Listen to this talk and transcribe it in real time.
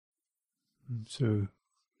So,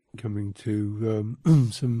 coming to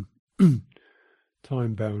some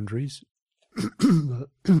time boundaries,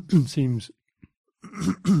 seems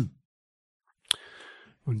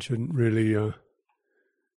one shouldn't really,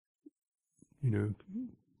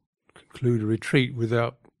 conclude a retreat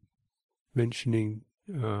without mentioning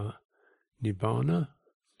Nibbāna.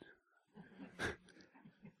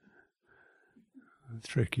 A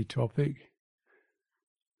tricky topic.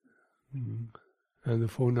 And the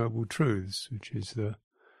Four Noble Truths, which is the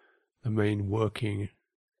main working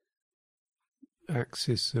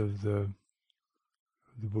axis of the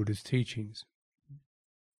Buddha's teachings.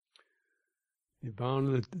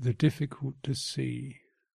 Nibbāna, the difficult to see,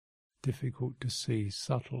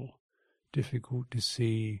 subtle, difficult to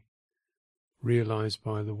see, realized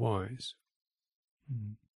by the wise.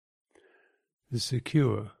 The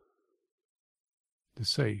secure, the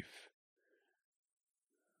safe,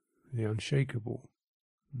 the unshakable.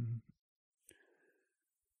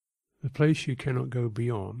 The place you cannot go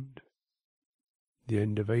beyond, the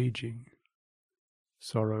end of aging,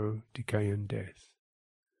 sorrow, decay and death.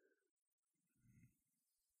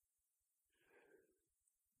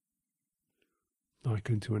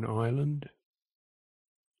 Likened to an island,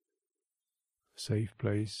 a safe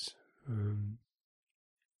place, the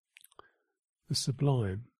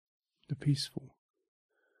sublime, the peaceful,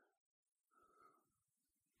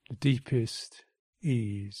 the deepest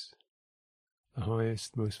ease, the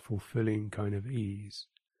highest, most fulfilling kind of ease.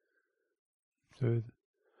 So,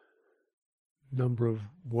 a number of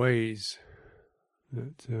ways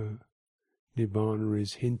that Nibbāna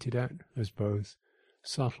is hinted at as both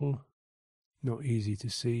subtle, not easy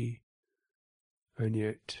to see, and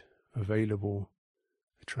yet available,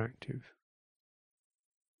 attractive.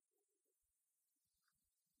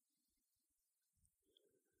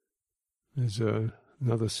 There's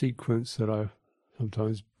another sequence that I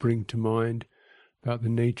sometimes bring to mind about the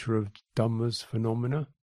nature of Dhamma's phenomena.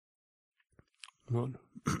 Not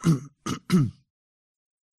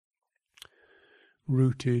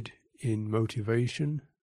rooted in motivation.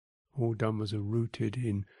 All Dhammas are rooted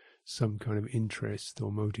in some kind of interest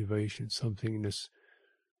or motivation, something that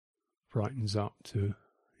brightens up to,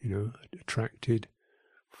 attracted,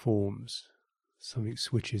 forms, something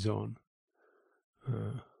switches on.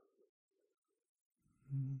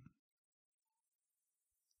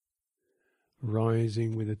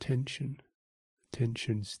 Rising with attention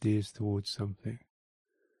steers towards something.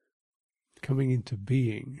 Coming into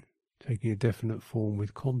being, taking a definite form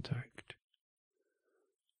with contact.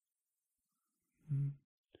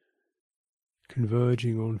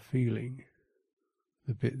 Converging on feeling,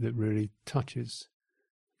 the bit that really touches,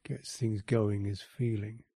 gets things going is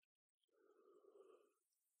feeling.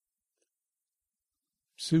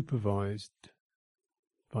 Supervised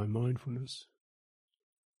by mindfulness.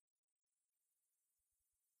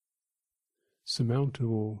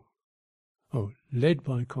 Led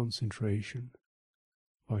by concentration,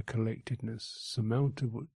 by collectedness,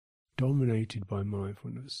 surmountable, dominated by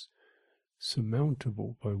mindfulness,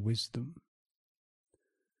 surmountable by wisdom,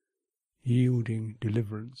 yielding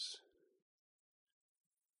deliverance,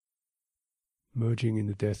 merging in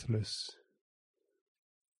the deathless,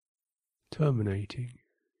 terminating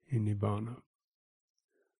in Nibbāna.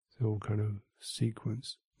 It's all kind of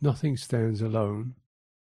sequence. Nothing stands alone.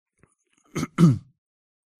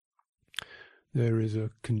 There is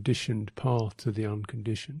a conditioned path to the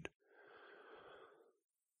unconditioned.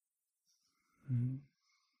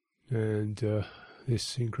 And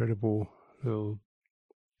this incredible little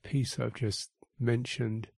piece I've just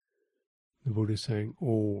mentioned, the Buddha is saying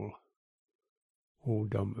all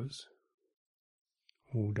Dhammas.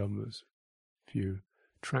 If you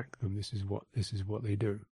track them, this is what they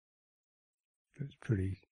do. It's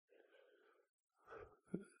pretty,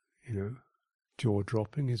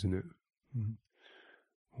 jaw-dropping, isn't it?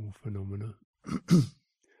 All phenomena.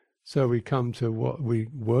 So we come to what we're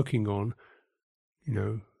working on,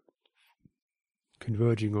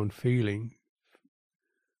 converging on feeling,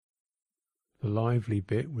 the lively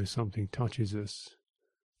bit where something touches us,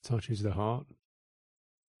 touches the heart.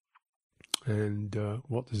 And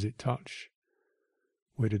what does it touch?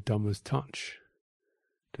 Where do Dhammas touch?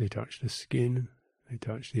 Do they touch the skin? They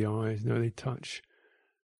touch the eyes? No, they touch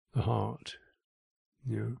the heart.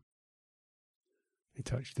 They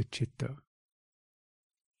touch the citta.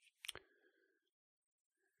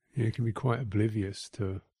 You can be quite oblivious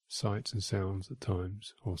to sights and sounds at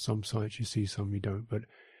times, or some sights you see, some you don't. But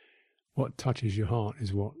what touches your heart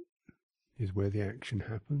is where the action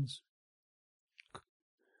happens.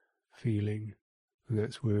 Feeling, and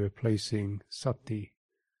that's where we're placing sati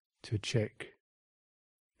to check,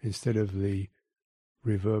 instead of the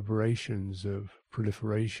reverberations of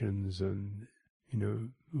proliferations and,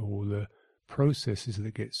 all the processes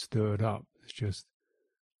that get stirred up. It's just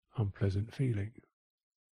unpleasant feeling,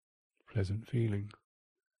 pleasant feeling,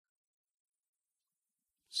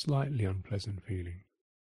 slightly unpleasant feeling.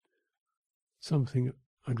 Something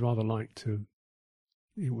I'd rather like to,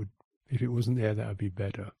 if it wasn't there, that would be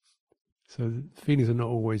better. So the feelings are not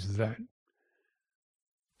always that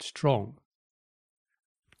strong.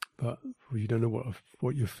 But if you don't know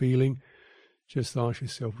what you're feeling, just ask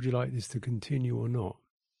yourself, would you like this to continue or not?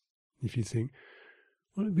 If you think,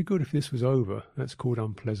 well, it'd be good if this was over, that's called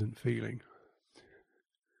unpleasant feeling.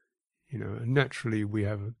 And naturally we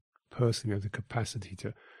have the capacity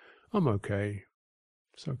to, I'm okay,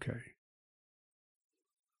 it's okay.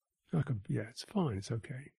 It's fine, it's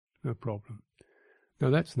okay, no problem. No,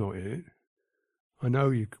 that's not it. I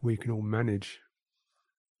know we can all manage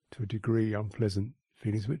to a degree unpleasant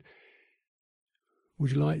feelings, but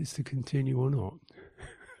would you like this to continue or not?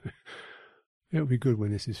 It'll be good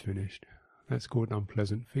when this is finished. That's called an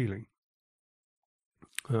unpleasant feeling.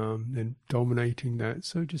 Then dominating that,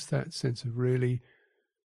 so just that sense of really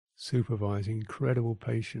supervising, incredible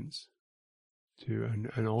patience and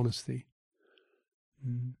honesty.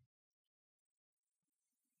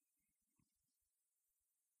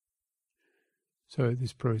 So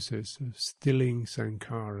this process of stilling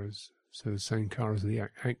sankharas, so the sankharas are the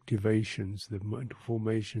activations, the mental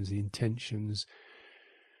formations, the intentions,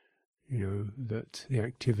 that the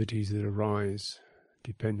activities that arise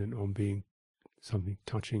dependent on being something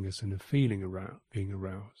touching us and a feeling being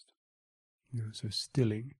aroused. So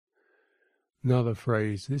stilling. Another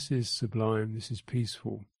phrase, this is sublime, this is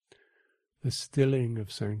peaceful. The stilling of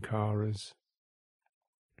sankharas,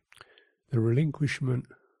 the relinquishment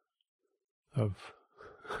of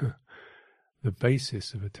the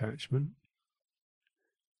basis of attachment,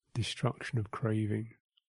 destruction of craving,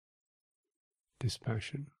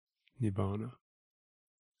 dispassion, Nibbāna.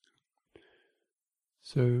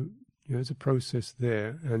 So there's a process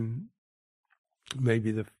there, and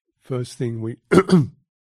maybe the first thing we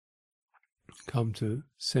come to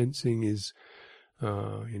sensing is,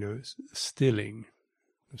 stilling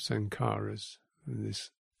of sankharas, this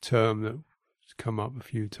term that's come up a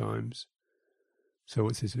few times. So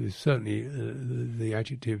what's this? It's certainly the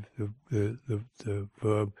adjective, the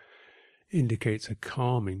verb indicates a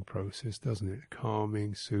calming process, doesn't it?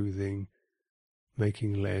 Calming, soothing,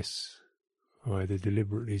 making less, either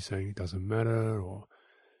deliberately saying it doesn't matter or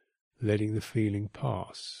letting the feeling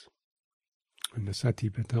pass. And the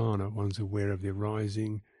satipatthana, one's aware of the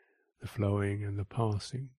arising, the flowing and the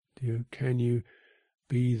passing. Can you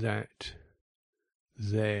be that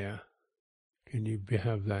there? Can you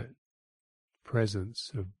have that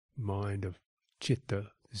presence of mind, of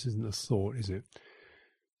chitta? This isn't a thought, is it?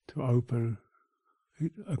 To open,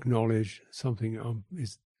 acknowledge something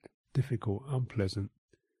is difficult, unpleasant,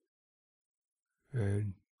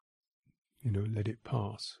 and let it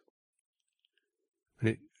pass.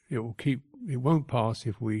 And it won't pass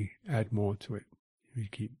if we add more to it. We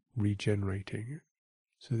keep regenerating it.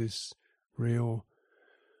 So this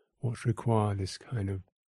what's required, this kind of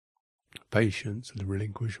patience, the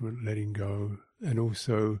relinquishment, letting go, and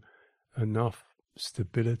also enough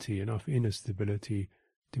stability, enough inner stability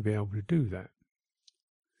to be able to do that.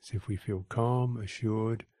 So if we feel calm,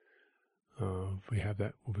 assured, if we have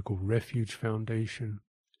that what we call refuge foundation,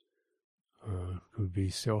 could be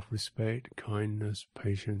self-respect, kindness,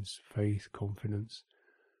 patience, faith, confidence.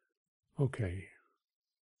 Okay,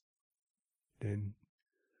 then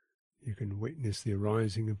you can witness the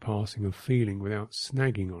arising and passing of feeling without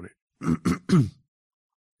snagging on it.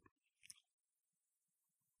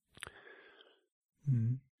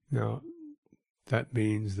 Now, that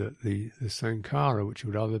means that the sankhara, which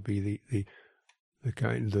would either be the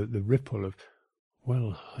ripple of,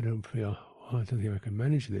 well, I don't think I can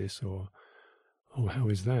manage this, or oh, how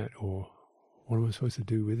is that, or what am I supposed to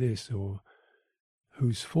do with this, or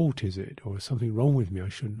whose fault is it, or something wrong with me, I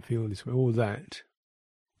shouldn't feel this way. All that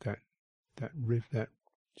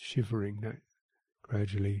shivering, that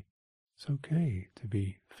gradually, it's okay to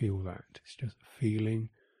feel that. It's just a feeling.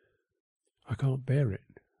 I can't bear it.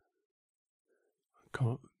 I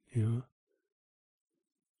can't,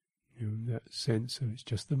 that sense of it's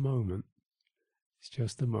just a moment. It's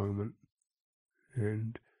just a moment.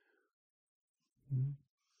 And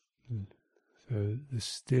so the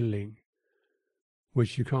stilling,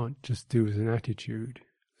 which you can't just do as an attitude.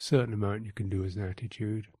 A certain amount you can do as an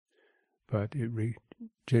attitude, but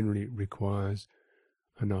generally it requires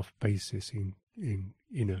enough basis in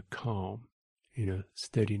inner calm, inner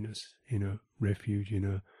steadiness, inner refuge,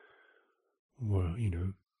 inner,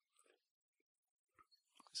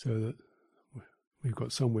 so that we've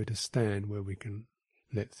got somewhere to stand where we can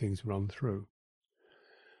let things run through.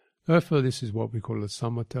 Therefore, this is what we call the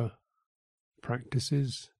samatha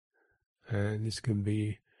practices, and this can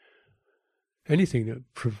be anything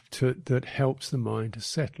that helps the mind to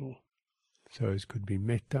settle. So it could be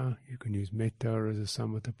metta. You can use metta as a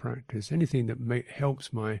samatha practice. Anything that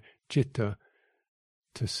helps my citta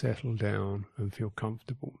to settle down and feel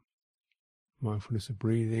comfortable. Mindfulness of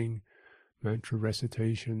breathing, mantra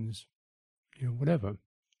recitations, whatever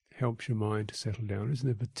helps your mind to settle down. There isn't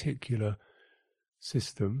a particular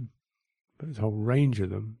system, but there's a whole range of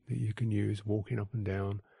them that you can use, walking up and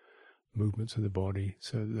down, movements of the body,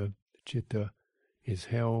 so that the citta is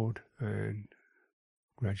held and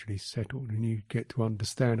gradually settled, and you get to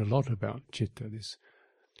understand a lot about citta, this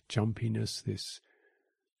jumpiness, this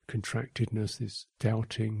contractedness, this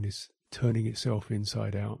doubting, this turning itself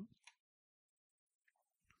inside out.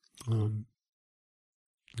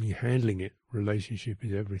 You're handling it. Relationship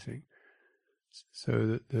is everything. So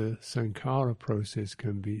that the sankhara process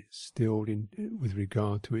can be stilled with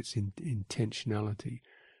regard to its intentionality.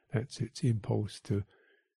 That's its impulse to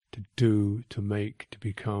do, to make, to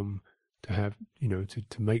become, to have,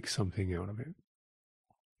 to make something out of it.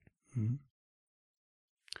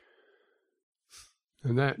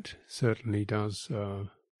 And that certainly does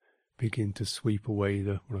begin to sweep away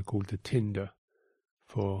what I call the tinder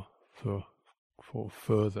for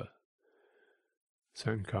further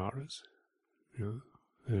sankharas.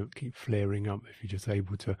 They don't keep flaring up if you're just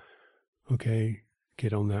able to, okay,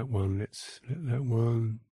 get on that one, let's let that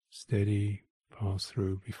one steady pass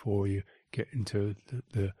through before you get into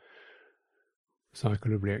the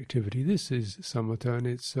cycle of reactivity. This is samatha, and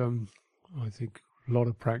it's, I think, a lot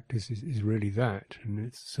of practice is really that, and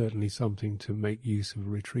it's certainly something to make use of a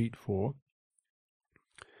retreat for,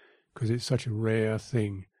 because it's such a rare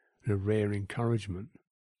thing, and a rare encouragement,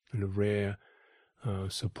 and a rare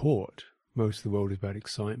support. Most of the world is about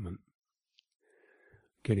excitement,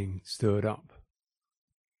 getting stirred up,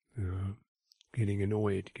 getting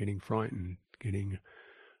annoyed, getting frightened, getting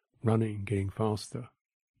running, getting faster,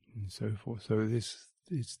 and so forth. So this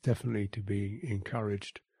is definitely to be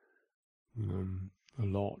encouraged a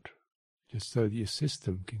lot, just so that your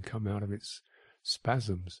system can come out of its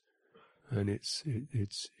spasms and its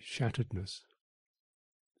shatteredness.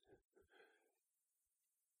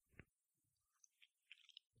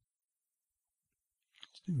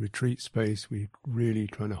 Retreat space, we're really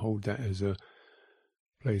trying to hold that as a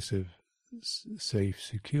place of safe,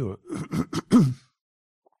 secure.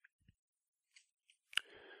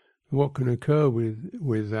 What can occur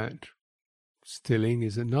with that stilling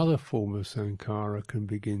is another form of sankhara can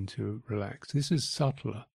begin to relax. This is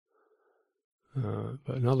subtler,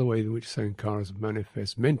 but another way in which sankharas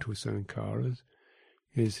manifest, mental sankharas,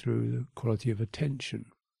 is through the quality of attention.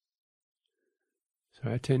 So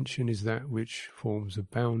attention is that which forms a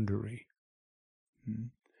boundary.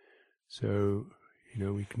 So,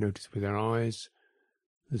 we can notice with our eyes,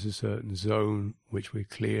 there's a certain zone which we're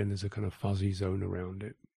clear, and there's a kind of fuzzy zone around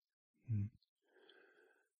it.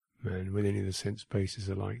 And with any of the sense bases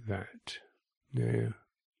are like that. Yeah,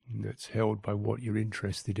 and that's held by what you're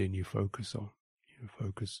interested in, you focus on. Your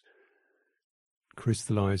focus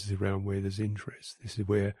crystallizes around where there's interest. This is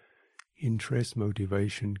where interest,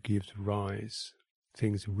 motivation gives rise.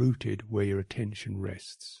 Things rooted where your attention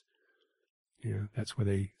rests. That's where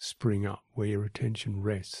they spring up, where your attention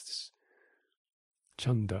rests.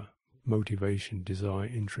 Chanda, motivation, desire,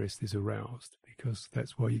 interest is aroused, because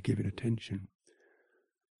that's why you give it attention.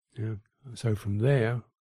 So from there,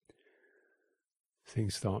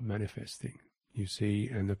 things start manifesting, you see,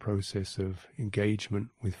 and the process of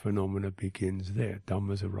engagement with phenomena begins there.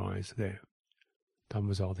 Dhammas arise there.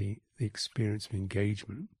 Dhammas are the experience of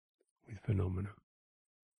engagement with phenomena.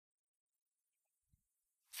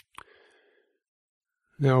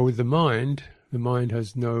 Now with the mind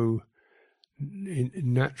has no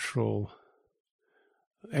natural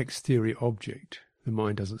exterior object. The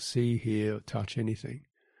mind doesn't see, hear, or touch anything.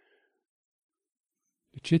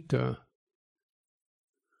 The citta,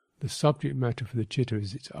 the subject matter for the citta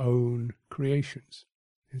is its own creations.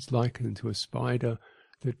 It's likened to a spider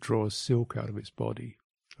that draws silk out of its body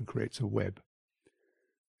and creates a web.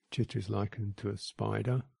 Citta is likened to a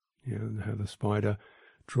spider, and how the spider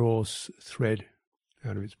draws thread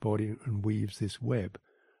out of its body and weaves this web,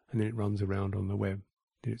 and then it runs around on the web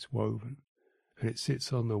that it's woven. And it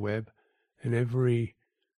sits on the web, and every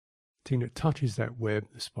thing that touches that web,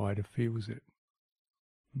 the spider feels it.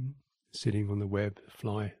 Sitting on the web, the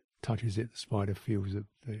fly touches it, the spider feels the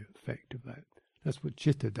effect of that. That's what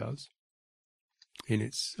citta does in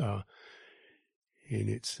its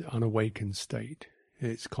unawakened state.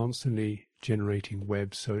 It's constantly generating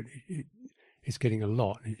webs, so it's getting a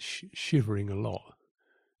lot, and it's shivering a lot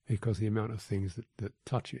because of the amount of things that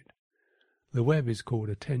touch it. The web is called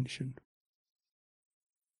attention.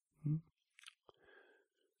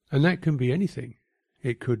 And that can be anything.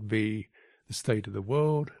 It could be the state of the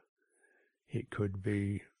world. It could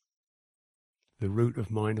be the root of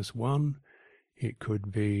 -1. It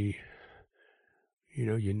could be,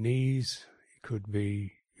 your knees. It could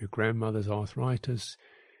be your grandmother's arthritis.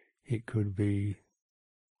 It could be,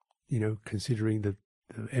 considering the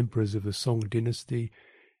emperors of the Song dynasty.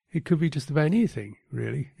 It could be just about anything,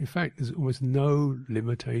 really. In fact, there's almost no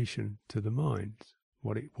limitation to the mind,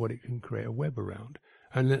 what it can create a web around.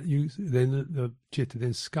 And then the chitta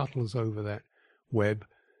then scuttles over that web,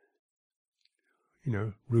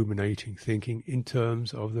 ruminating, thinking in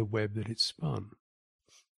terms of the web that it's spun.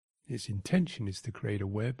 Its intention is to create a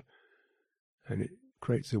web, and it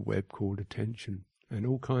creates a web called attention. And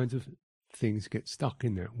all kinds of things get stuck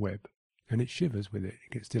in that web, and it shivers with it.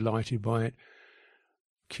 It gets delighted by it,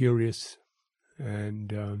 curious,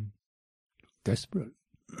 and desperate,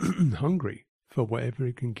 hungry for whatever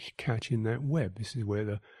it can catch in that web. This is where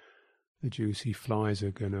the juicy flies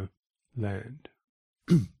are going to land.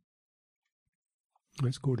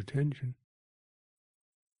 That's called attention.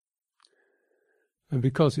 And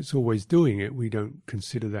because it's always doing it, we don't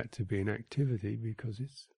consider that to be an activity, because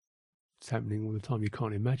it's happening all the time. You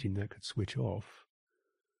can't imagine that could switch off,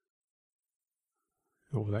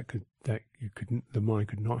 or the mind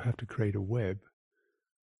could not have to create a web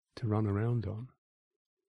to run around on.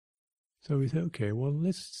 So we said, okay, well,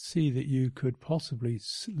 let's see that you could possibly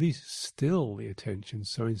at least still the attention.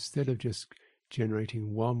 So instead of just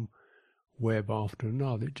generating one web after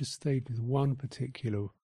another, it just stayed with one particular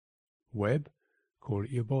web, call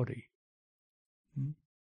it your body.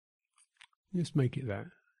 Just make it that.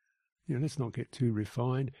 Let's not get too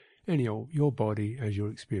refined. Your body as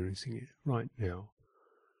you're experiencing it right now.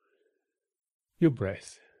 Your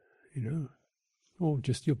breath, or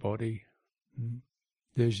just your body.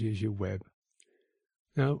 There's your web.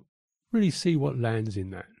 Now, really see what lands in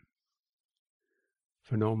that.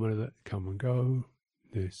 Phenomena that come and go,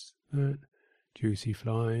 this, that, juicy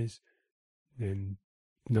flies, then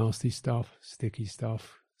nasty stuff, sticky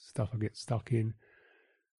stuff I get stuck in.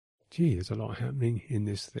 Gee, there's a lot happening in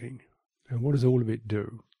this thing. And what does all of it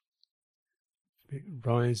do? It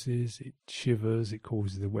rises, it shivers, it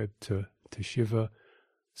causes the web to shiver.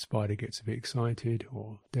 Spider gets a bit excited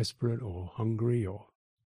or desperate or hungry or,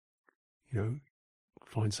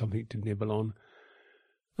 find something to nibble on.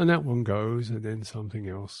 And that one goes, and then something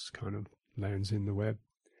else kind of lands in the web.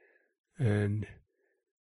 And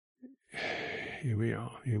here we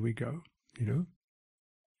are, here we go,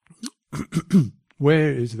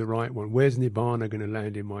 Where is the right one? Where's Nibbāna going to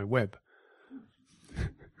land in my web?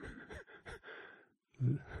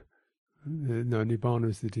 No, Nibbāna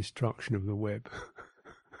is the destruction of the web.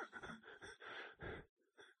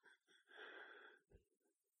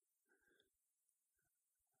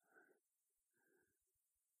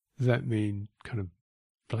 Does that mean kind of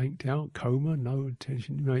blanked out, coma, no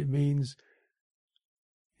attention? It means,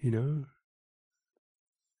 you don't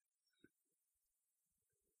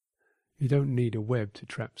need a web to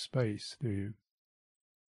trap space, do you?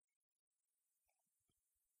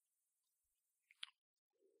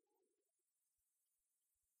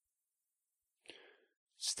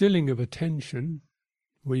 Stilling of attention,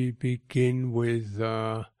 we begin with,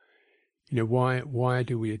 why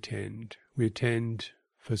do we attend? We attend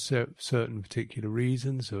for certain particular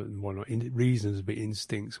reasons, reasons but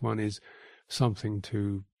instincts. One is something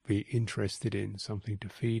to be interested in, something to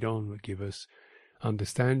feed on, that give us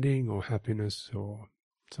understanding or happiness or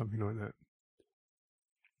something like that.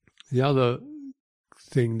 The other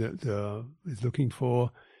thing that is looking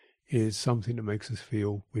for is something that makes us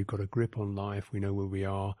feel we've got a grip on life, we know where we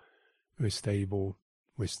are, we're stable,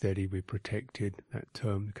 we're steady, we're protected. That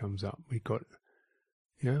term comes up. We've got,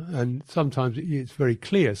 and sometimes it's very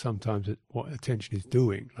clear sometimes what attention is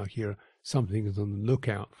doing. Like something is on the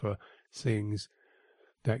lookout for things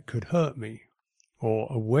that could hurt me, or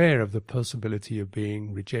aware of the possibility of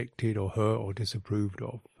being rejected or hurt or disapproved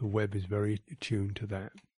of. The web is very attuned to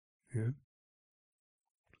that.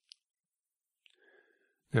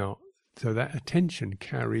 Now, so that attention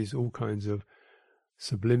carries all kinds of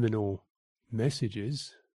subliminal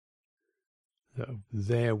messages that are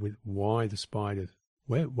there with why the spider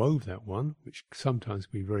wove that one, which sometimes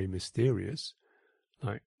can be very mysterious.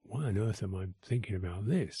 Like, why on earth am I thinking about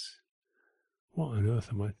this? What on earth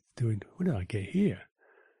am I doing? What did I get here?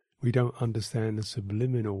 We don't understand the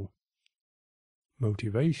subliminal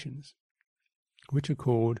motivations, which are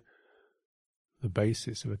called the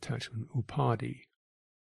basis of attachment. Upadi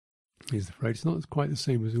is the phrase. It's not quite the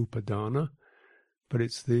same as upadana, but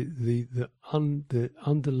it's the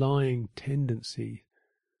underlying tendency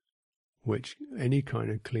which any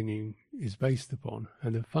kind of clinging is based upon.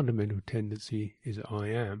 And the fundamental tendency is I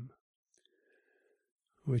am,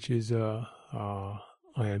 which is I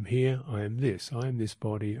am here, I am this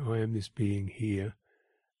body, I am this being here,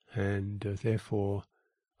 and therefore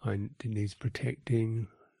it needs protecting,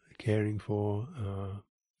 caring for,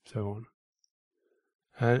 so on.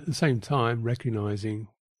 And at the same time, recognizing,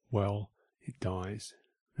 well, it dies.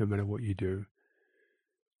 No matter what you do,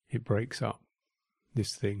 it breaks up.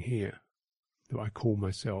 This thing here that I call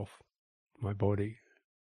myself, my body,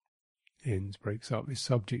 ends, breaks up. It's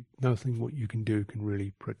subject. Nothing what you can do can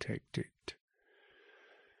really protect it.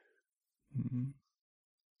 Mm-hmm.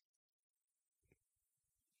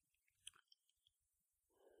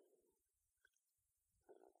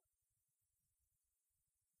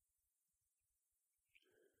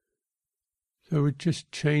 So we're just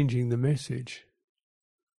changing the message.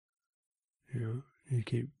 You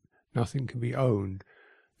keep, nothing can be owned.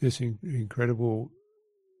 This incredible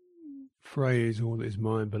phrase, all that is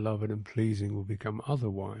mine, beloved and pleasing, will become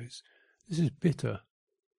otherwise. This is bitter,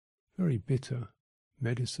 very bitter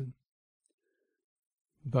medicine.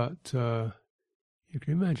 But you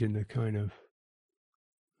can imagine the kind of,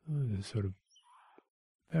 the sort of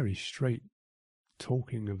very straight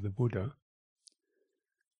talking of the Buddha.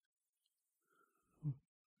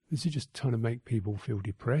 This is just trying to make people feel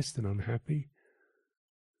depressed and unhappy.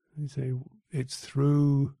 You say it's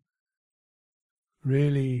through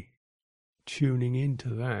really tuning into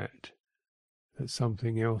that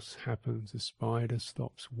something else happens. The spider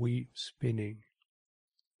stops spinning,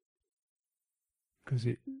 because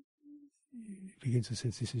it begins to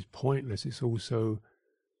sense this is pointless. It's also,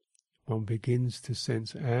 one begins to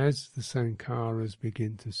sense, as the sankharas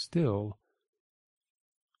begin to still,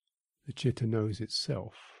 the citta knows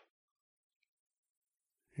itself.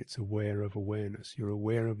 It's aware of awareness. You're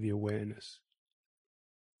aware of the awareness.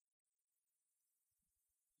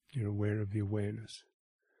 You're aware of the awareness.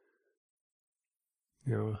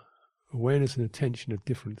 Now, awareness and attention are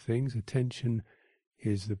different things. Attention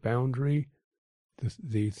is the boundary,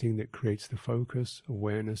 the thing that creates the focus.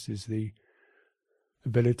 Awareness is the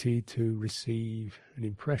ability to receive an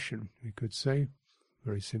impression, we could say,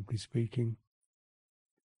 very simply speaking.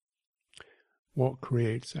 What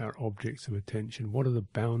creates our objects of attention? What are the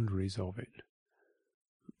boundaries of it?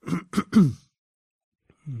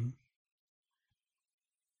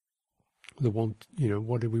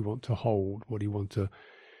 What do we want to hold? What do you want to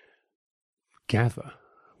gather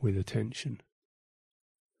with attention?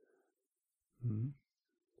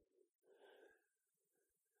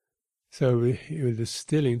 So the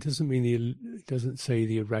stilling doesn't mean it doesn't say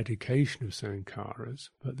the eradication of sankharas,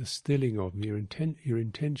 but the stilling of them. Your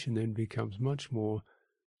intention then becomes much more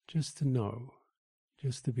just to know,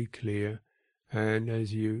 just to be clear. And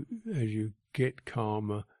as you get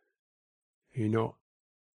calmer, you don't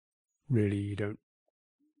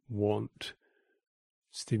want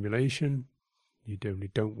stimulation. You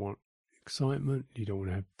definitely don't want excitement. You don't want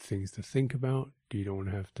to have things to think about. You don't want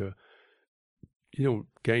to have to.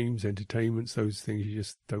 Games, entertainments, those things, you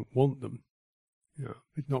just don't want them.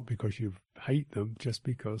 It's not because you hate them, just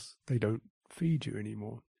because they don't feed you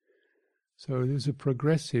anymore. So there's a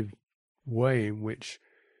progressive way in which,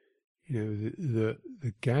 the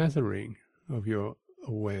gathering of your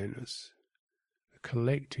awareness, the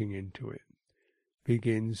collecting into it,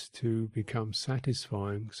 begins to become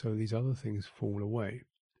satisfying, so these other things fall away.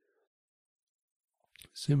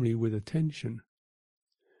 Similarly with attention,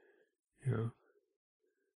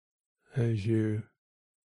 as you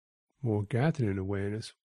more gather in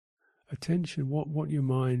awareness, attention, what your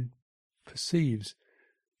mind perceives,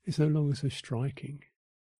 is no longer so striking.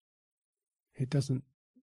 The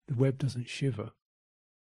web doesn't shiver.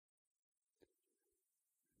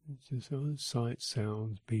 It's just sights,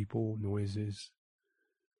 sounds, people, noises,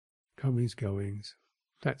 comings, goings.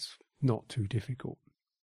 That's not too difficult.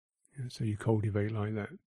 So you cultivate like that.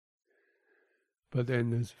 But then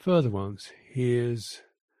there's further ones. Here's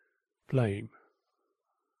blame.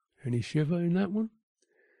 Any shiver in that one?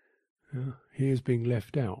 Here's being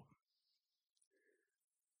left out.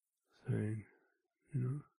 Saying,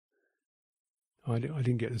 I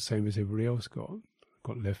didn't get the same as everybody else got.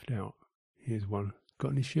 Got left out. Here's one.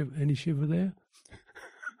 Got any shiver? Any shiver there?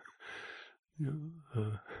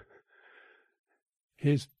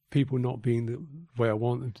 Here's people not being the way I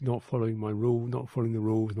want them, not following my rule, not following the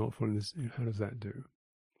rules, not following this. How does that do?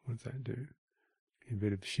 What does that do? A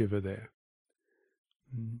bit of shiver there.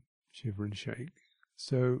 Shiver and shake.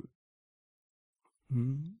 So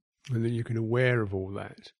And then you can aware of all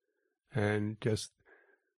that and just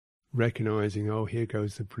recognizing, oh, here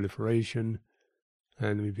goes the proliferation,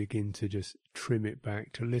 and we begin to just trim it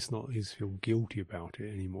back to let's not feel guilty about it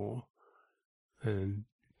anymore, and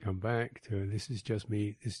come back to this is just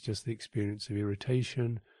me, this is just the experience of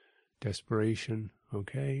irritation, desperation,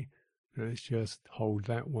 okay? Let's just hold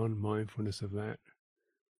that one, mindfulness of that.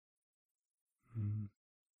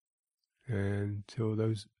 And till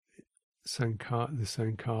those the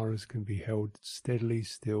sankharas can be held steadily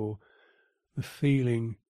still, the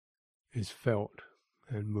feeling is felt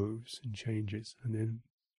and moves and changes, and then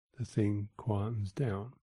the thing quietens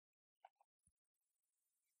down.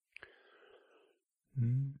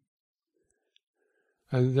 And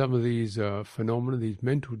some of these phenomena, these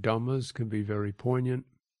mental dhammas, can be very poignant.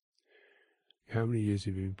 How many years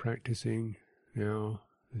have you been practicing now?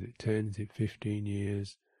 Is it 10? Is it 15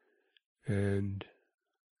 years? And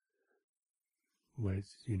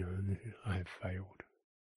where's, I have failed.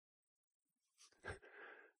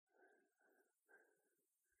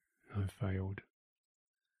 I've failed.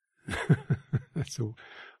 That's a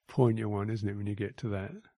poignant one, isn't it, when you get to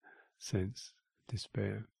that sense,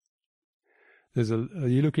 despair.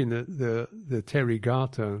 You look in the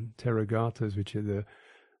Therigatas, which are the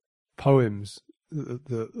poems of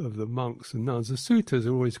the monks and nuns. The suttas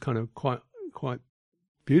are always kind of quite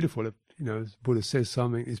beautiful. As Buddha says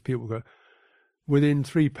something, these people go, within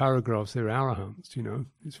 3 paragraphs they're arahants,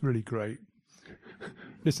 It's really great.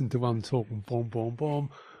 Listen to one talk and boom, boom, boom,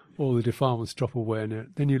 all the defilements drop away in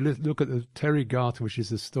it. Then you look at the Therigata, which is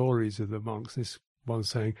the stories of the monks. This one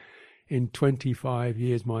saying, in 25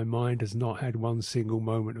 years my mind has not had one single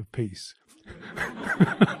moment of peace.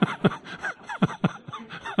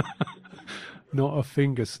 Not a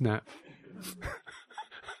finger snap.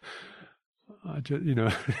 I just,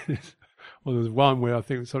 well, there's one where I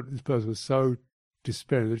think this person was so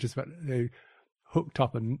despairing, they hooked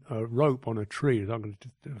up a rope on a tree. I've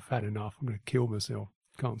had enough. I'm going to kill myself.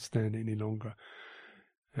 Can't stand it any longer.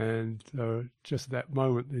 And just at that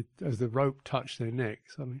moment, as the rope touched their neck,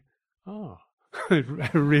 suddenly, a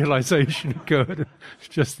realization occurred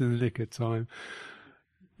just in the nick of time.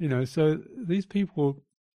 So these people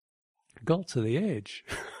got to the edge.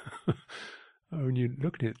 When you're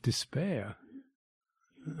looking at despair,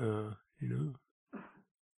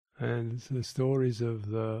 and the stories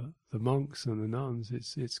of the monks and the nuns,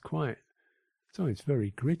 it's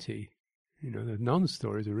very gritty. The nun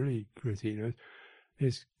stories are really gritty.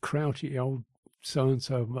 This crouchy old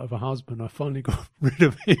so-and-so of a husband, I finally got rid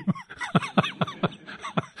of him.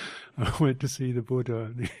 I went to see the Buddha.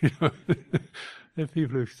 And, there are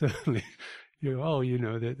people who certainly,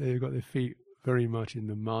 they've got their feet very much in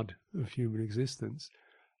the mud of human existence.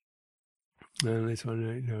 And this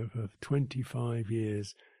one, for 25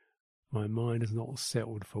 years, my mind has not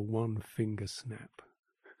settled for one finger snap.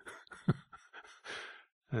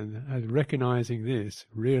 And as recognizing this,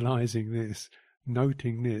 realizing this,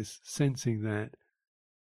 noting this, sensing that,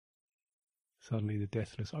 suddenly the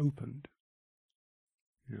deathless opened.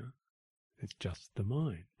 It's just the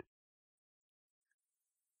mind.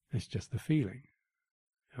 It's just the feeling.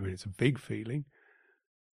 I mean, it's a big feeling.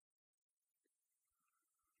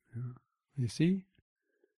 You see?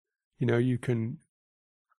 You can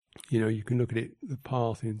look at it, the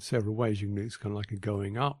path, in several ways. It's kind of like a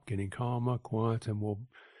going up, getting calmer, quieter,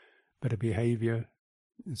 better behavior,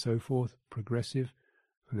 and so forth, progressive.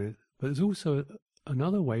 But there's also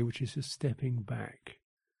another way, which is just stepping back,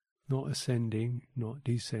 not ascending, not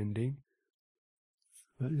descending,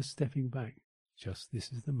 but just stepping back. Just,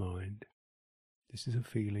 this is the mind, this is a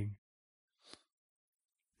feeling,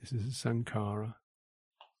 this is a sankhara.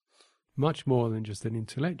 Much more than just an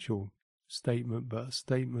intellectual statement, but a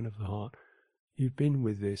statement of the heart. You've been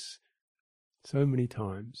with this so many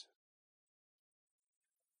times.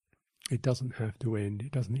 It doesn't have to end. You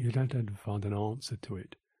don't have to find an answer to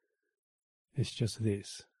it. It's just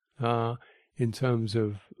this. In terms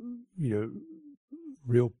of,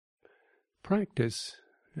 real practice,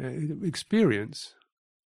 experience,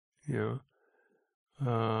 most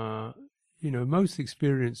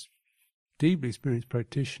deeply experienced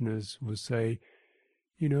practitioners will say,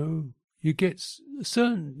 you get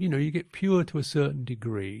you get pure to a certain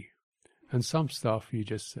degree, and some stuff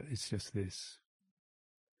it's just this.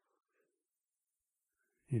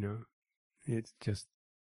 It's just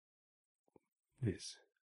this.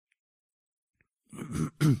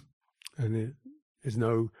 And there's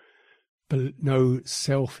no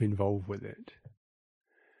self involved with it.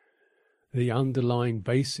 The underlying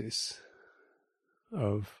basis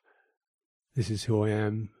of this is who I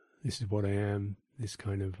am, this is what I am, this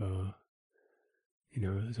kind of,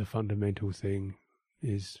 as a fundamental thing,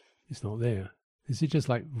 it's not there. This is just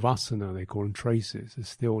like vasana, they call them traces. There's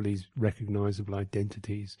still these recognizable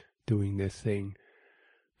identities doing their thing,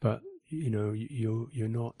 but you're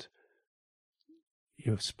not.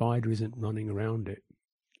 Your spider isn't running around it.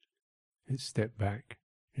 It's stepped back.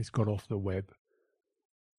 It's got off the web.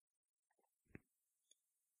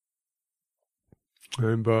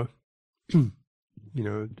 And Ajahn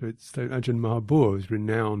Mahabua was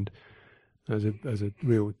renowned as a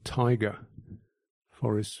real tiger,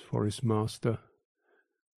 forest master,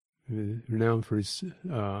 renowned for his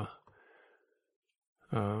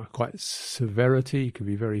quite severity. He could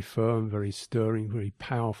be very firm, very stirring, very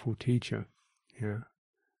powerful teacher. Yeah,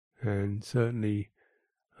 and certainly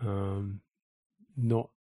not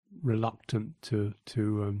reluctant to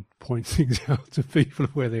point things out to people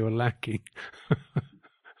where they were lacking.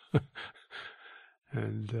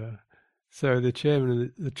 And so the chairman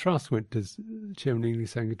of the trust went to the chairman of the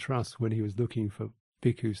English Sangha Trust when he was looking for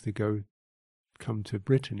bhikkhus to come to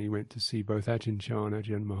Britain. He went to see both Ajahn Chah and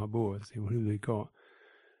Ajahn Mahabua, see who they got.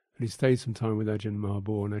 And he stayed some time with Ajahn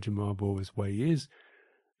Mahabua, and Ajahn Mahabua was where he is.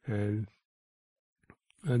 And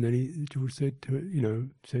then George said to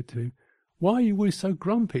him, "Why are you always so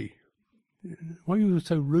grumpy? Why are you always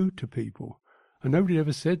so rude to people?" And nobody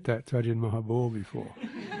ever said that to Ajahn Mahabua before.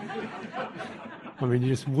 I mean, you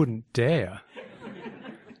just wouldn't dare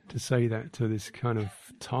to say that to this kind of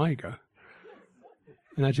tiger.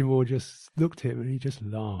 And Ajahn Mahabua just looked at him and he just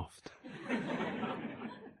laughed.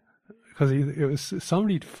 Because it was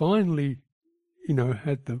somebody finally,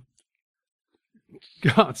 had the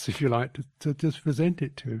guts, if you like, to just present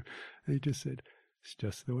it to him. And he just said, "It's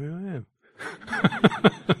just the way I am."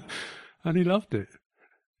 And he loved it,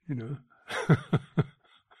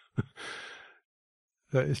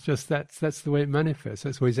 But it's just that's the way it manifests.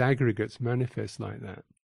 That's why his aggregates manifest like that.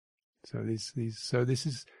 So it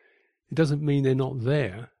doesn't mean they're not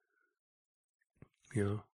there.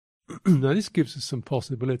 Now this gives us some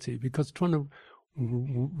possibility, because trying to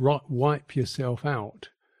wipe yourself out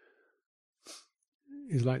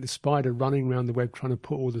is like the spider running around the web trying to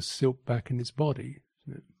put all the silk back in its body,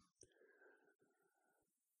 isn't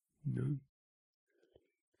it?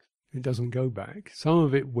 It doesn't go back. Some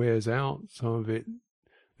of it wears out. Some of it,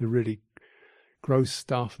 the really gross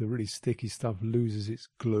stuff, the really sticky stuff, loses its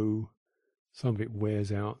glue. Some of it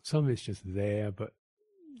wears out. Some of it's just there, but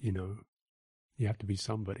you have to be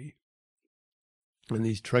somebody. And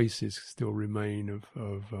these traces still remain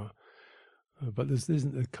but there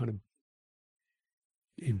isn't a kind of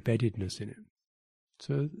embeddedness in it.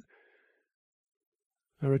 So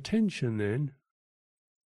our attention then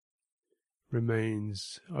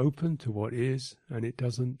remains open to what is, and it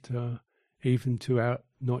doesn't even to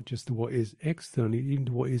not just to what is externally, even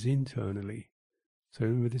to what is internally. So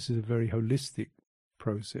remember, this is a very holistic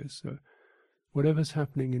process. So whatever's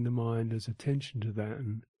happening in the mind, there's attention to that,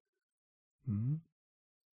 and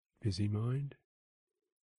busy mind,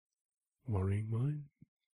 worrying mind,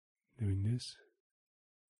 doing this.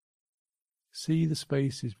 See the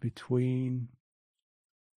spaces between,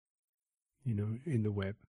 in the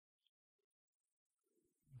web,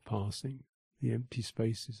 passing, the empty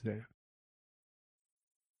spaces there.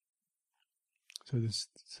 So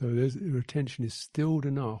your attention is stilled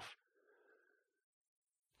enough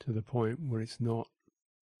to the point where it's not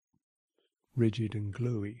rigid and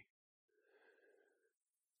gluey.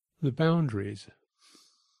 The boundaries,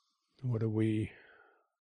 what are we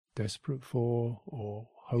desperate for or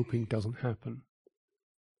hoping doesn't happen?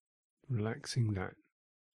 Relaxing that.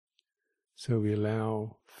 So we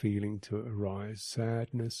allow feeling to arise,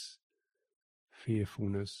 sadness,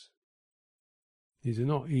 fearfulness. These are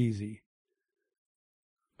not easy,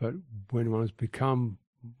 but when one's become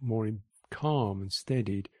more calm and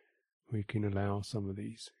steadied, we can allow some of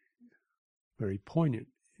these very poignant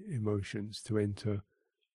emotions to enter,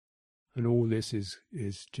 and all this is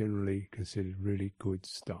generally considered really good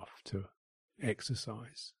stuff to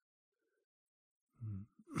exercise.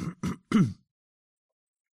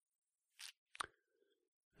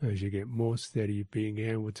 As you get more steady, being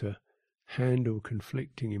able to handle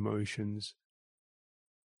conflicting emotions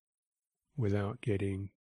without getting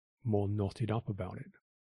more knotted up about it.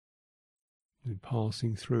 And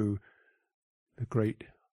passing through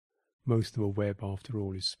most of a web, after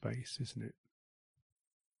all, is space, isn't it?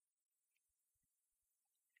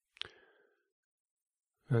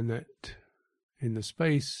 And that in the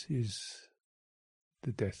space is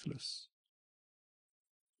the deathless.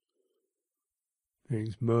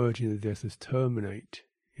 Things merge in the deathless, terminate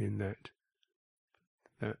in that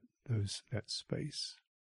space,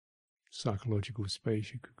 psychological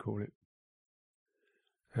space, you could call it.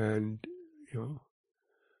 And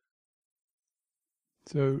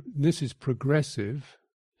So this is progressive.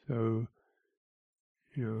 So,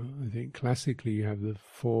 I think classically you have the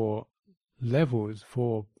 4 levels,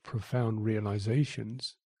 4 profound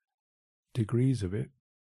realizations, degrees of it.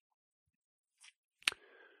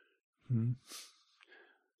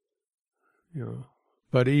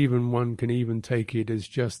 But even one can even take it as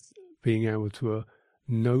just being able to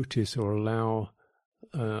notice or allow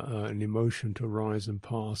an emotion to rise and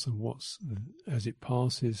pass, and as it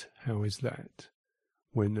passes, how is that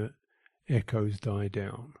when the echoes die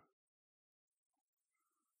down?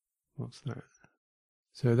 What's that?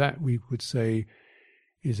 So that we would say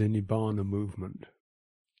is a Nibbāna movement,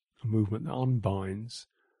 a movement that unbinds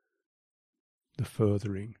the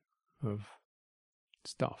furthering of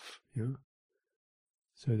stuff.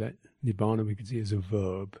 So that Nibbāna we can see as a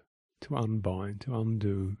verb, to unbind, to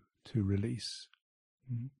undo, to release.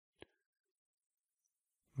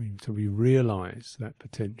 So we realize that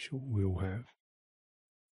potential we all have.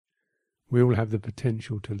 We all have the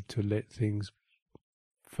potential to let things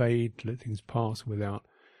fade, to let things pass without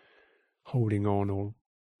holding on or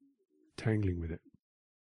tangling with it.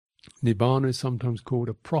 Nibbāna is sometimes called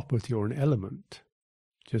a property or an element,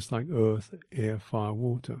 just like earth, air, fire,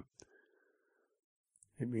 water.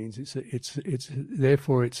 It means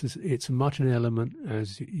therefore it's as much an element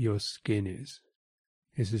as your skin is.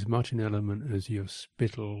 It's as much an element as your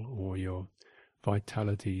spittle or your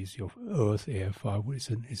vitalities, your earth, air, fire.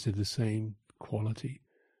 It's of the same quality,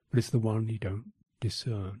 but it's the one you don't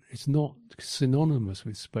discern. It's not synonymous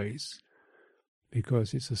with space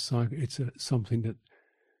because it's something that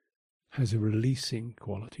has a releasing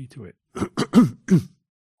quality to it.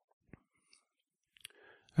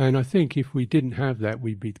 And I think if we didn't have that,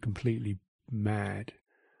 we'd be completely mad.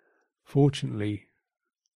 Fortunately,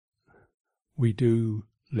 we do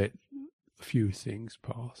let a few things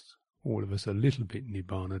pass. All of us are a little bit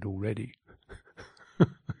Nibbāna'd already. I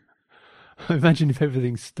imagine if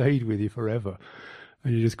everything stayed with you forever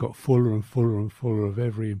and you just got fuller and fuller and fuller of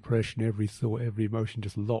every impression, every thought, every emotion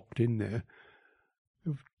just locked in there.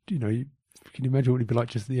 Can you imagine what it'd be like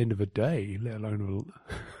just at the end of a day, let alone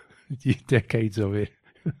decades of it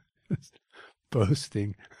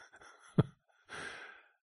bursting?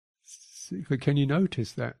 But can you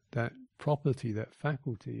notice that property, that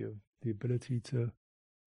faculty of the ability to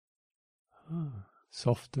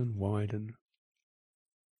soften, widen?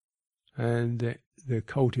 And the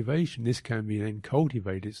cultivation, this can be then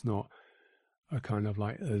cultivated. It's not a kind of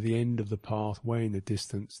like at the end of the path, way in the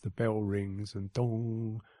distance, the bell rings and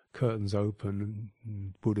dong, curtains open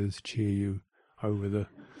and Buddhas cheer you over the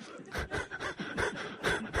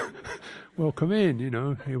welcome in,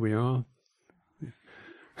 here we are.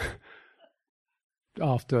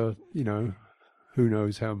 After, who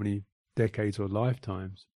knows how many decades or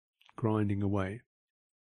lifetimes grinding away.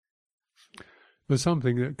 But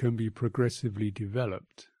something that can be progressively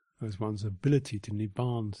developed as one's ability to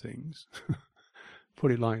Nibbāna things.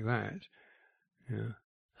 Put it like that. Yeah.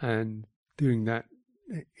 And doing that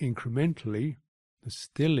incrementally, the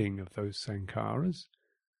stilling of those sankharas,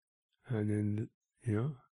 and then,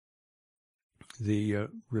 the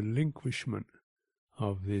relinquishment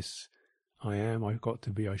of this I am, I've got to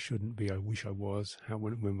be, I shouldn't be, I wish I was,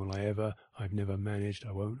 when will I ever, I've never managed,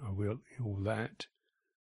 I won't, I will, all that.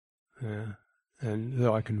 And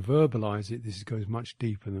though I can verbalize it, this goes much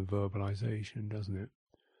deeper than verbalization, doesn't it?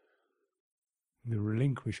 The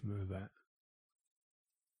relinquishment of that.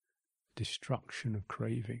 Destruction of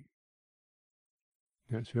craving.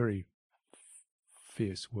 That's a very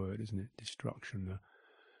fierce word, isn't it? Destruction.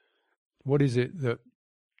 What is it that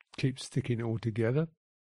keeps sticking it all together?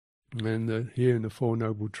 And here in the Four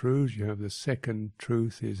Noble Truths, you have the second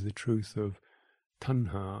truth is the truth of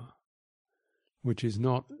tanha, which is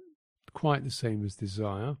not quite the same as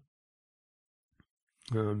desire.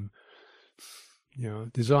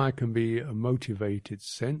 Desire can be a motivated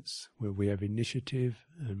sense where we have initiative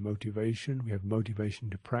and motivation. We have motivation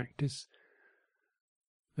to practice.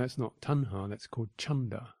 That's not tanha, that's called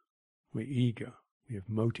chanda. We're eager, we have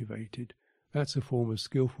motivated. That's a form of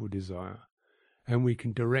skillful desire. And we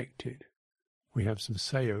can direct it. We have some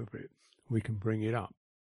say over it. We can bring it up.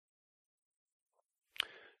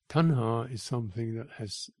 Tanha is something that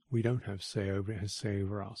we don't have say over, it has say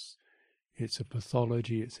over us. It's a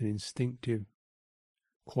pathology, it's an instinctive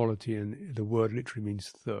quality, and the word literally means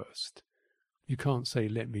thirst. You can't say,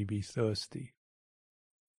 let me be thirsty,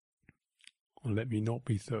 or let me not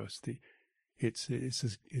be thirsty. It's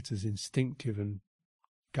as instinctive and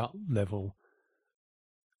gut level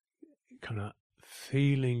kind of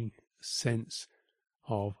feeling sense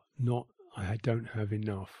of I don't have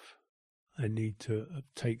enough. I need to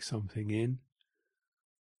take something in,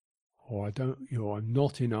 or I don't, I'm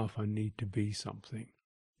not enough, I need to be something.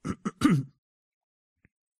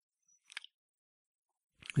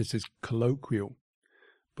 This is colloquial,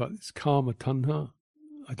 but it's karma tanha,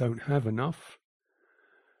 I don't have enough.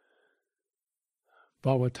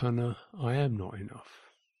 Bhava tanha, I am not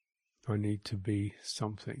enough. I need to be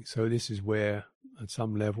something. So this is where, at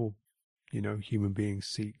some level, human beings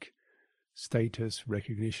seek status,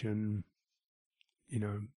 recognition,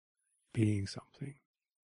 being something.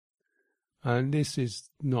 And this is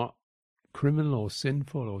not criminal or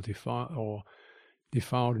sinful or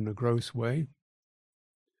defiled in a gross way.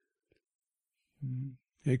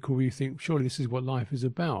 It could be think, surely this is what life is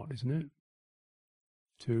about, isn't it?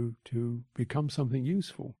 To become something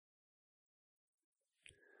useful.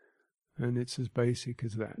 And it's as basic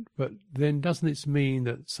as that. But then doesn't it mean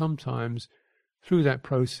that sometimes through that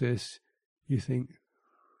process you think,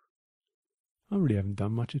 I really haven't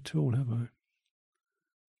done much at all, have I?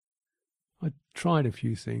 I tried a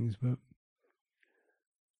few things, but...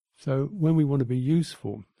 So when we want to be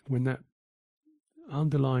useful, when that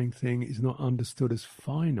underlying thing is not understood as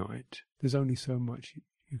finite, there's only so much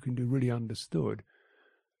you can do really understood,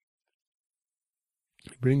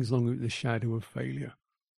 it brings along the shadow of failure.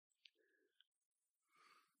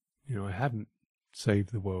 I haven't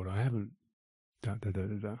saved the world, I haven't I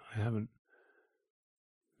haven't.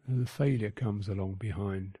 The failure comes along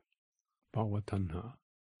behind bhava tanha.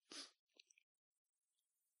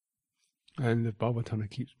 And the bhava tanha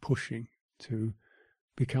keeps pushing to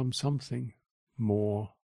become something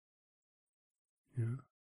more,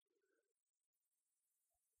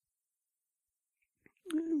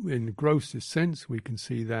 In the grossest sense, we can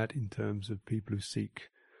see that in terms of people who seek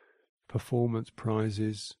performance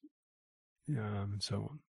prizes, and so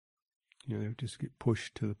on. They just get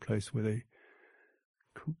pushed to the place where they,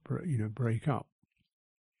 break up.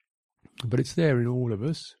 But it's there in all of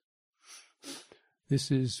us.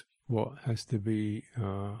 This is what has to be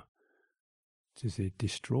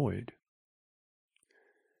destroyed.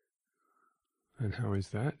 And how is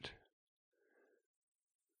that?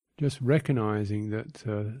 Just recognizing that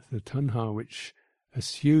the tanha, which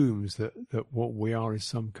assumes that what we are is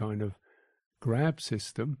some kind of grab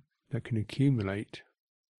system that can accumulate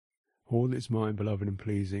all that's mine, beloved and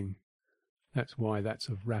pleasing. That's why that's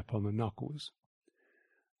a rap on the knuckles.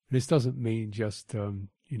 This doesn't mean just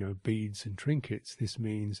beads and trinkets. This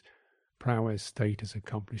means prowess, status,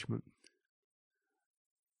 accomplishment.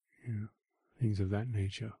 Things of that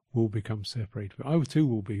nature will become separated. I too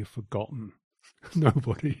will be forgotten.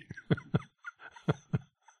 Nobody.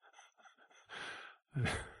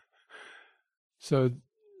 So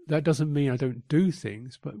that doesn't mean I don't do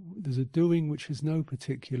things, but there's a doing which has no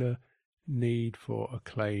particular need for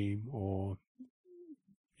acclaim or,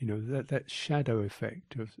 that shadow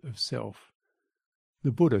effect of self.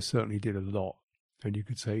 The Buddha certainly did a lot, and you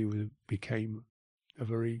could say he became a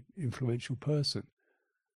very influential person.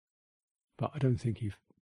 But I don't think he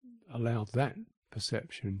allowed that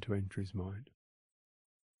perception to enter his mind.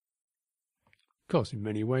 Of course, in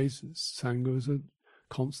many ways, Sangha was a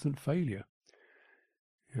constant failure.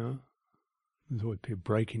 There's always people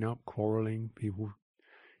breaking up, quarrelling, people...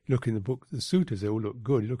 Look in the book, the suttas, they all look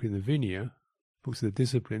good. You look in the Vinaya, books of the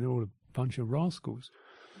discipline, they're all a bunch of rascals.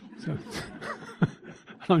 So,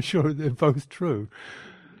 I'm sure they're both true.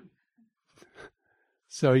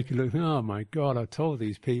 So you can look, oh my God, I told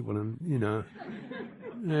these people, and,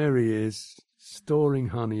 there he is, storing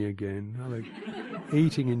honey again,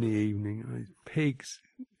 eating in the evening, these pigs,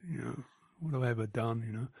 what have I ever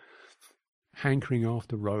done, hankering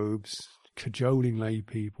after robes, cajoling lay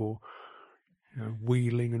people,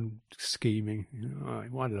 wheeling and scheming.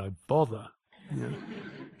 Why did I bother?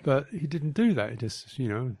 But he didn't do that. He just,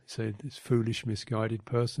 said this foolish, misguided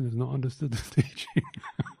person has not understood the teaching.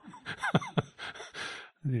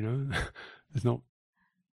 There's not.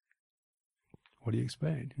 What do you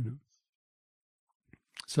expect?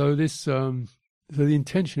 So this, so the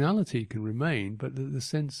intentionality can remain, but the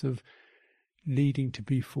sense of needing to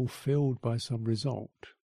be fulfilled by some result.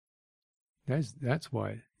 That's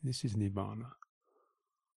why this is Nibbāna.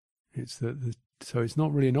 It's so it's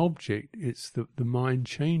not really an object. It's the mind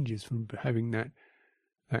changes from having that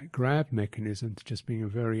grab mechanism to just being a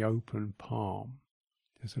very open palm,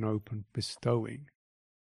 just an open bestowing.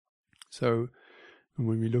 So, and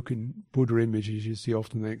when we look in Buddha images, you see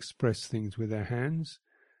often they express things with their hands.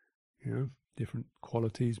 Different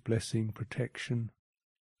qualities: blessing, protection,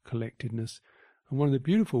 collectedness. And one of the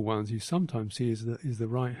beautiful ones you sometimes see is the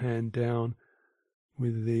right hand down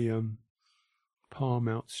with the palm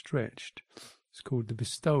outstretched. It's called the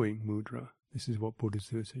bestowing mudra. This is what Buddhists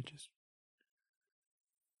do. So just,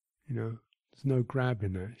 there's no grab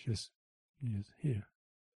in that. It's just Yes, here.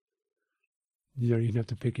 You don't even have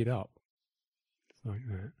to pick it up. It's like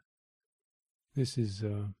that. This is,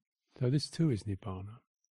 so this too is Nibbāna.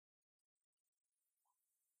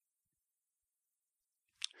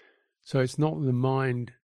 So it's not that the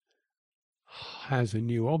mind has a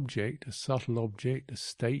new object, a subtle object, a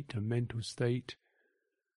state, a mental state,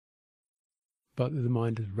 but that the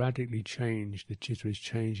mind has radically changed, the chitta is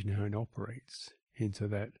changed in how it operates into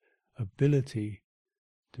that ability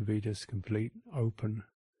to be just complete, open,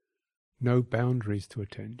 no boundaries to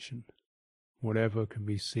attention. Whatever can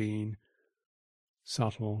be seen,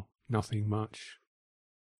 subtle, nothing much,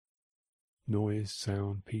 noise,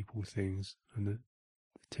 sound, people, things, and the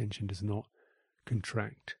attention does not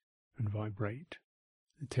contract and vibrate.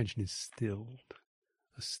 Attention is stilled,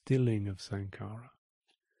 a stilling of sankhara.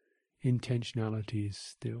 Intentionality is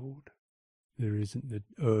stilled. There isn't the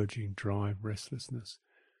urging, drive, restlessness,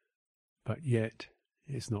 but yet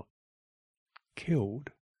it's not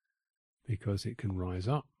killed because it can rise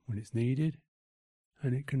up when it's needed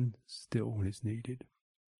and it can still when it's needed.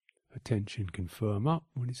 Attention can firm up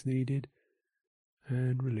when it's needed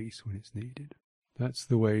and release when it's needed. That's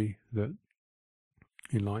the way that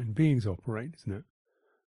enlightened beings operate, isn't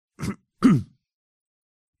it?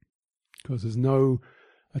 Because there's no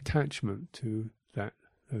attachment to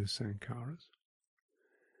those sankharas.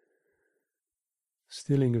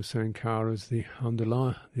 Stilling of sankharas, the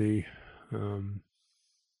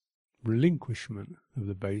relinquishment of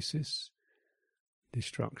the basis,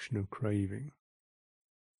 destruction of craving.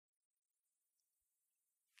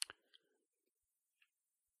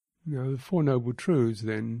 Now, the Four Noble Truths,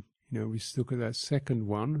 then, we look at that second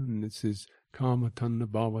one, and this is Kama Tanna,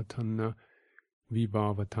 Bhava Tanna,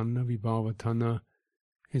 Vibhava Tanna. Vibhava Tanna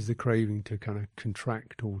is the craving to kind of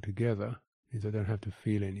contract altogether, is I don't have to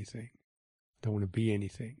feel anything, I don't want to be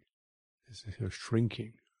anything. It's a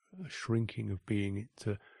shrinking of being,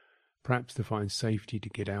 perhaps to find safety to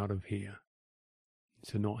get out of here,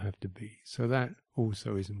 to not have to be. So that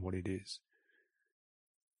also isn't what it is.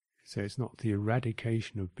 So it's not the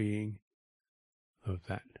eradication of being of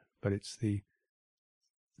that, but it's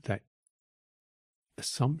that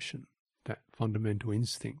assumption, that fundamental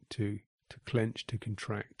instinct to clench, to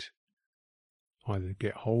contract, either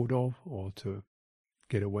get hold of or to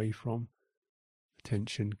get away from.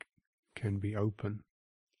 Attention can be open,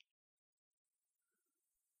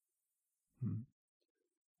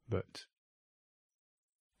 but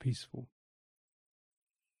peaceful.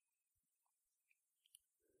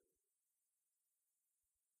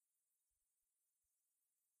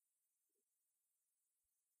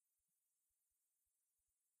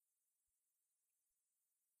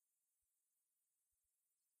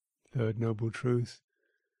 Third Noble Truth,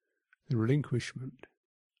 the relinquishment,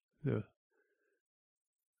 the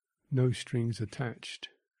no strings attached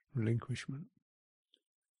relinquishment.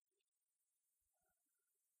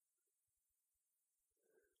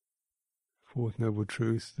 Fourth Noble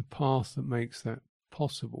Truth, the path that makes that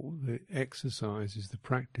possible, the exercises, the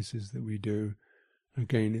practices that we do.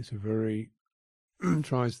 Again, it's a very,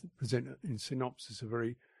 tries to present in synopsis a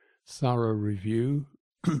very thorough review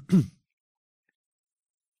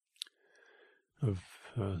of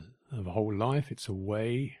a whole life. It's a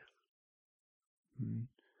way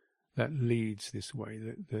that leads this way,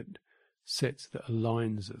 that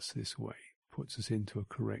aligns us this way, puts us into a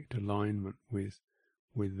correct alignment with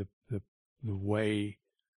the way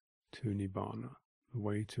to Nibbāna, the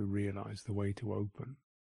way to realize, the way to open.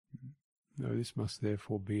 No, this must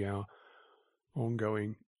therefore be our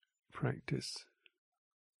ongoing practice.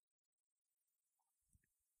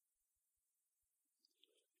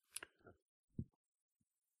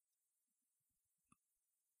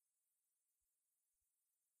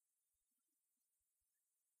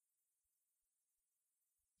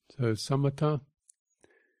 So samatha,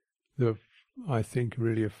 I think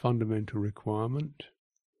really a fundamental requirement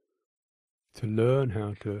to learn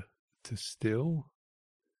how to still,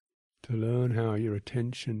 to learn how your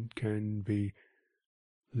attention can be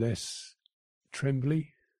less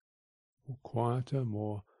trembly, more quieter,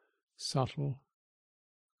 more subtle.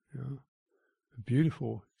 A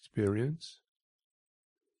beautiful experience,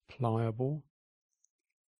 pliable,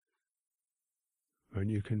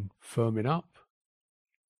 and you can firm it up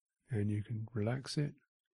and you can relax it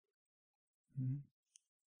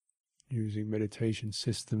using meditation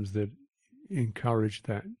systems that encourage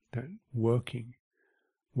that work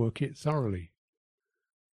it thoroughly,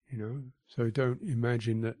 so don't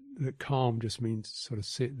imagine that calm just means sort of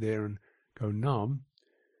sit there and go numb.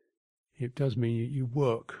 It does mean you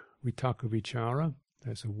work vitaka vichara.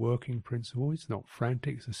 That's a working principle. It's not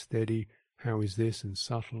frantic, it's a steady how is this and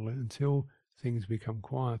subtle until things become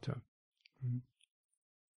quieter.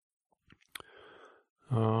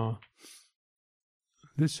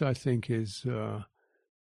 This, I think, is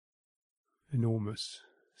enormous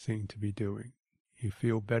thing to be doing. You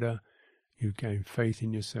feel better, you gain faith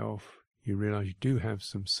in yourself, you realize you do have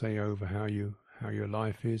some say over how your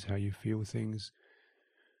life is, how you feel things.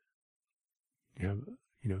 You have,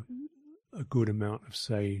 a good amount of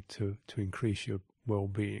say to increase your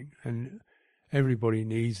well-being. And everybody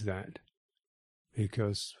needs that,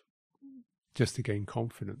 because just to gain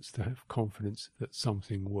confidence, to have confidence that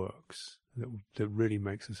something works, that really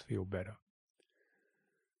makes us feel better.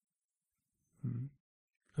 And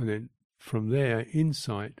then from there,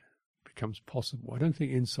 insight becomes possible. I don't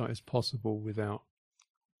think insight is possible without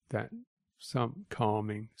that some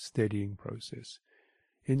calming, steadying process.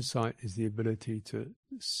 Insight is the ability to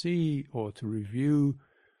see or to review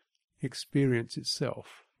experience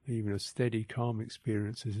itself. Even a steady, calm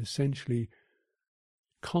experience is essentially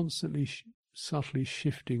constantly, subtly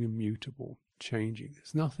shifting and mutable, changing.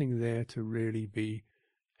 There's nothing there to really be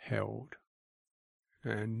held.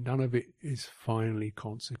 And none of it is finally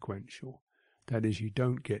consequential. That is, you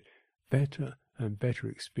don't get better and better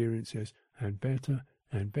experiences, and better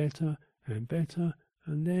and better and better,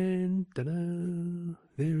 and then, ta-da,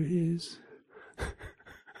 there it is.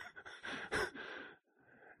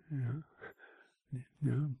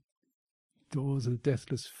 Doors of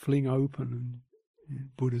deathless fling open,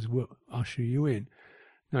 and Buddhas will usher you in.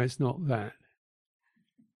 No, it's not that.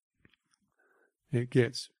 It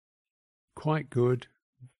gets quite good,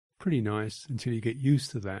 pretty nice, until you get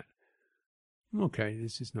used to that. Okay,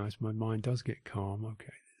 this is nice. My mind does get calm.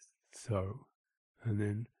 Okay, so, and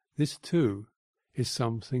then this too is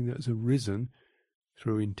something that has arisen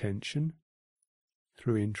through intention,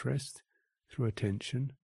 through interest, through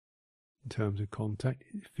attention. In terms of contact,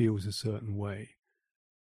 it feels a certain way.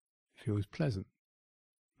 It feels pleasant.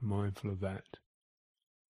 Mindful of that.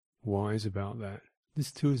 Wise about that.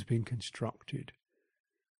 This too has been constructed,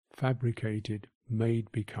 fabricated,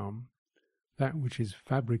 made become. That which is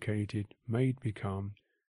fabricated, made become,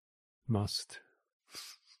 must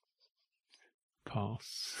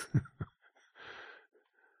pass.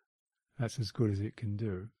 That's as good as it can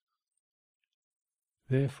do.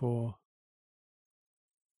 Therefore,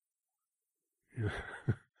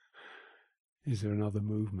 is there another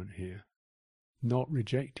movement here? Not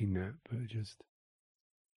rejecting that, but just,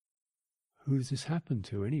 who does this happen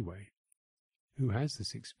to anyway? Who has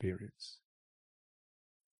this experience?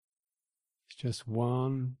 It's just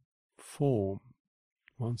one form,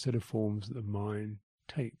 one set of forms that the mind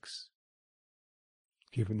takes,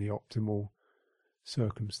 given the optimal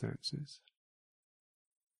circumstances.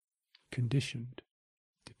 Conditioned,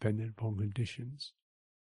 dependent upon conditions.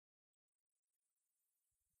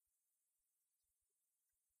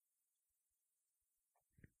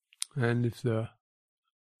 And if the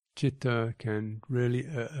citta can really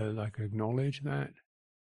acknowledge that,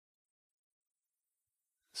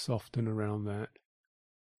 soften around that,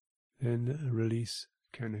 then a release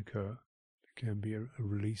can occur. It can be a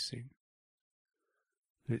releasing.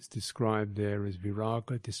 It's described there as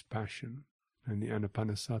viraga, dispassion, and the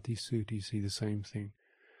Anapanasati Sutta you see the same thing.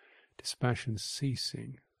 Dispassion,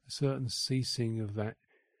 ceasing, a certain ceasing of that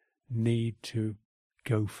need to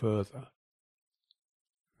go further.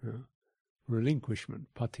 Relinquishment,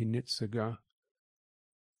 patinitsaga,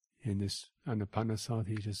 in this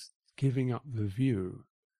Anapanasati, just giving up the view.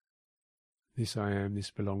 This I am, this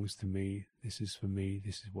belongs to me, this is for me,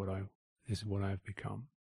 this is what I have become.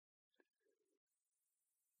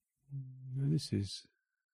 And this is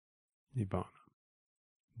Nibbāna,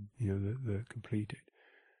 the completed.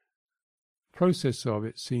 Process of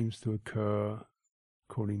it seems to occur,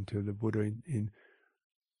 according to the Buddha, in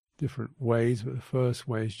different ways, but the first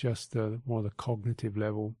way is just more the cognitive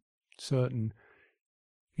level. Certain,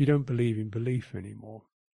 you don't believe in belief anymore.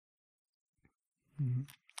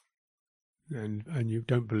 And you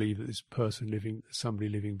don't believe that this person somebody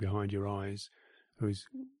living behind your eyes, who is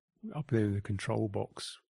up there in the control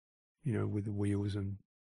box, with the wheels and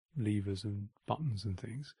levers and buttons and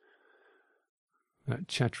things. That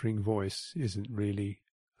chattering voice isn't really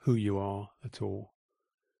who you are at all.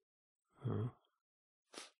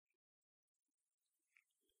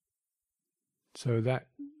 So that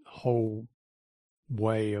whole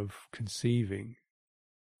way of conceiving,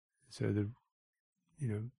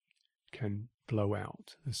 can blow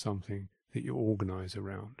out as something that you organize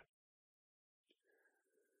around.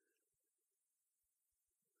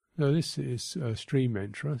 Now this is stream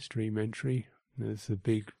entry. There's a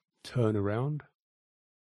big turnaround.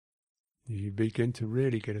 You begin to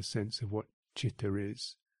really get a sense of what citta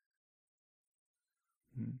is.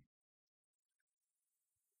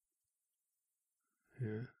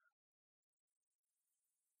 Yeah.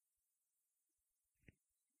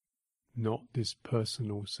 Not this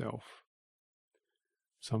personal self.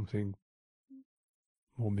 Something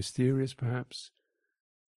more mysterious, perhaps,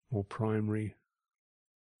 more primary.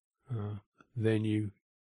 Then you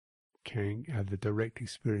can have the direct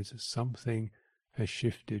experience that something has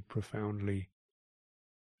shifted profoundly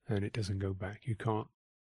and it doesn't go back. You can't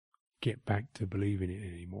get back to believing it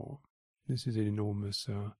anymore. This is an enormous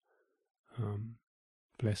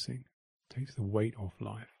blessing. It takes the weight off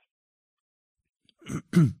life.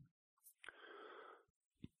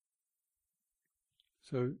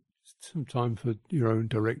 So, some time for your own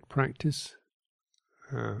direct practice.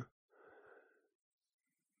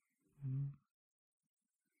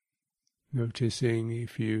 Noticing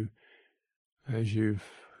if you, as you've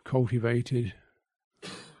cultivated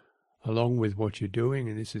along with what you're doing,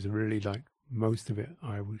 and this is really like most of it,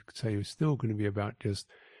 I would say is still going to be about just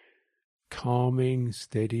calming,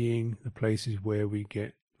 steadying the places where we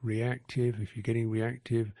get reactive. If you're getting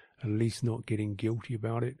reactive, at least not getting guilty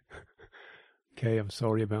about it. Okay, I'm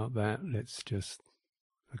sorry about that. Let's just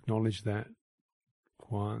acknowledge that.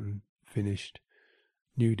 Quiet and finished.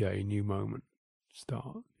 New day, new moment.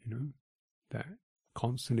 Start, that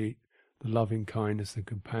constantly the loving kindness and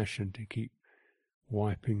compassion to keep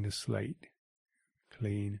wiping the slate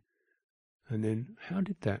clean. And then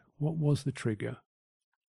what was the trigger?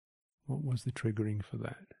 What was the triggering for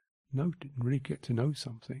that? Really get to know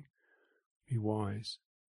something. Be wise.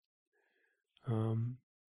 And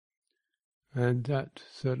that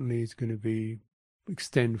certainly is going to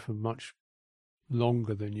extend for much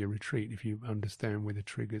longer than your retreat if you understand where the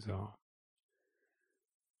triggers are.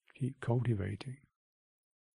 Keep cultivating.